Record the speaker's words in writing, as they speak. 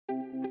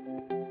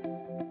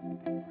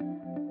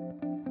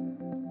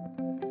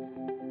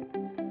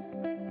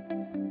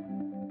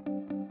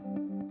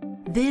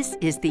This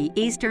is the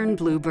Eastern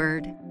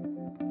Bluebird.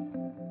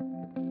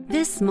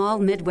 This small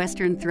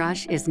Midwestern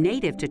thrush is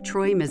native to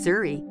Troy,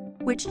 Missouri,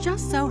 which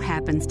just so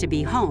happens to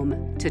be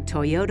home to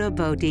Toyota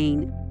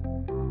Bodine.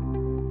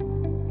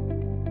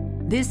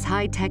 This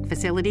high-tech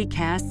facility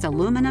casts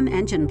aluminum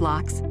engine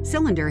blocks,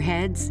 cylinder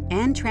heads,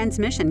 and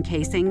transmission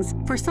casings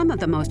for some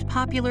of the most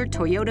popular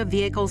Toyota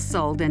vehicles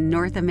sold in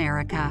North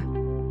America.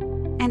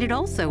 And it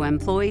also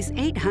employs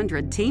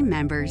 800 team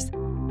members,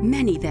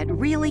 many that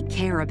really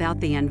care about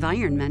the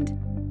environment,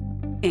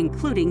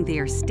 including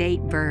their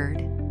state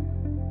bird.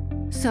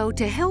 So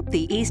to help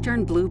the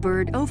Eastern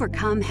Bluebird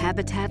overcome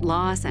habitat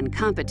loss and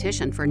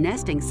competition for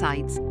nesting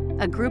sites,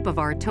 a group of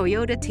our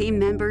Toyota team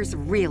members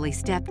really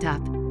stepped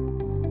up.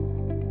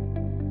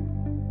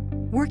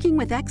 Working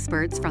with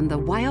experts from the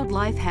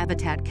Wildlife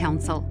Habitat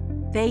Council,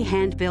 they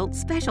hand-built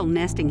special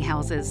nesting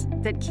houses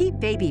that keep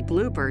baby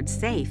bluebirds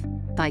safe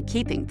by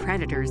keeping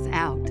predators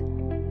out.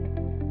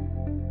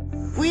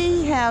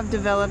 We have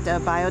developed a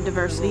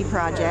biodiversity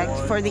project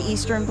for the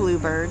Eastern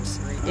Bluebirds.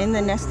 In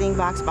the nesting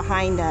box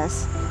behind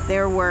us,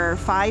 there were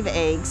 5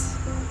 eggs,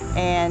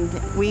 and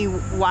we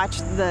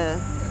watched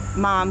the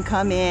mom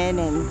come in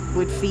and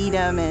would feed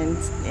them, and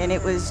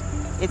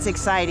it's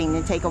exciting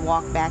to take a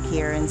walk back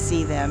here and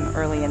see them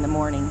early in the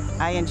morning.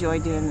 I enjoy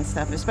doing this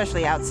stuff,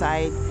 especially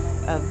outside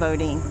of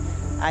boating.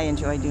 I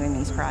enjoy doing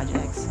these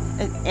projects.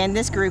 And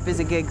this group is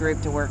a good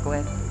group to work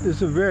with.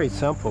 It's a very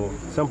simple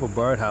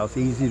birdhouse,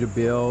 easy to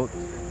build,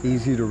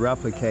 easy to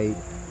replicate,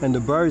 and the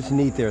birds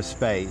need their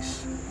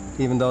space.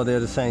 Even though they're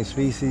the same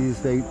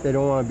species, they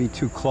don't want to be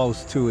too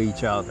close to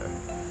each other.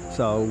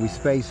 So we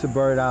space the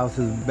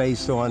birdhouses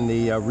based on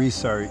the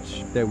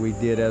research that we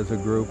did as a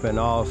group, and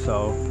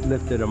also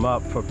lifted them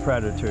up for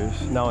predators,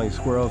 not only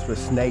squirrels, but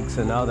snakes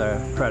and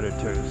other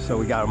predators. So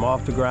we got them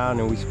off the ground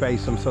and we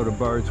spaced them so the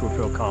birds will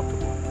feel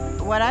comfortable.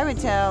 What I would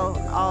tell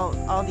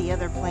all the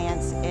other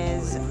plants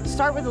is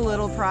start with a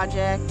little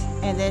project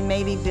and then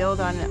maybe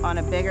build on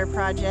a bigger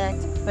project,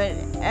 but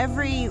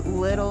every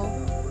little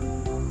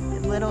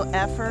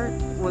effort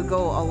would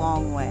go a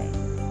long way.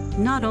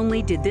 Not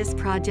only did this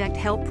project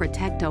help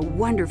protect a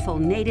wonderful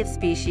native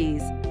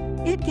species,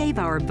 it gave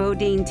our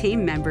Bodine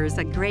team members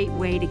a great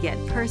way to get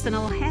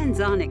personal,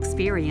 hands-on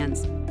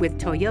experience with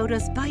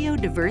Toyota's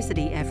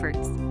biodiversity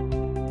efforts,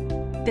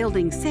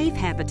 building safe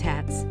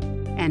habitats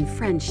and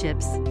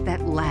friendships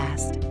that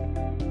last.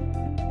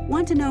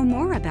 Want to know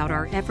more about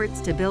our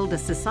efforts to build a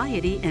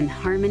society in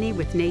harmony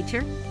with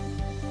nature?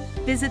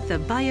 Visit the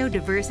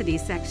biodiversity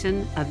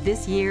section of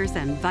this year's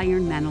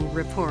environmental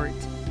report.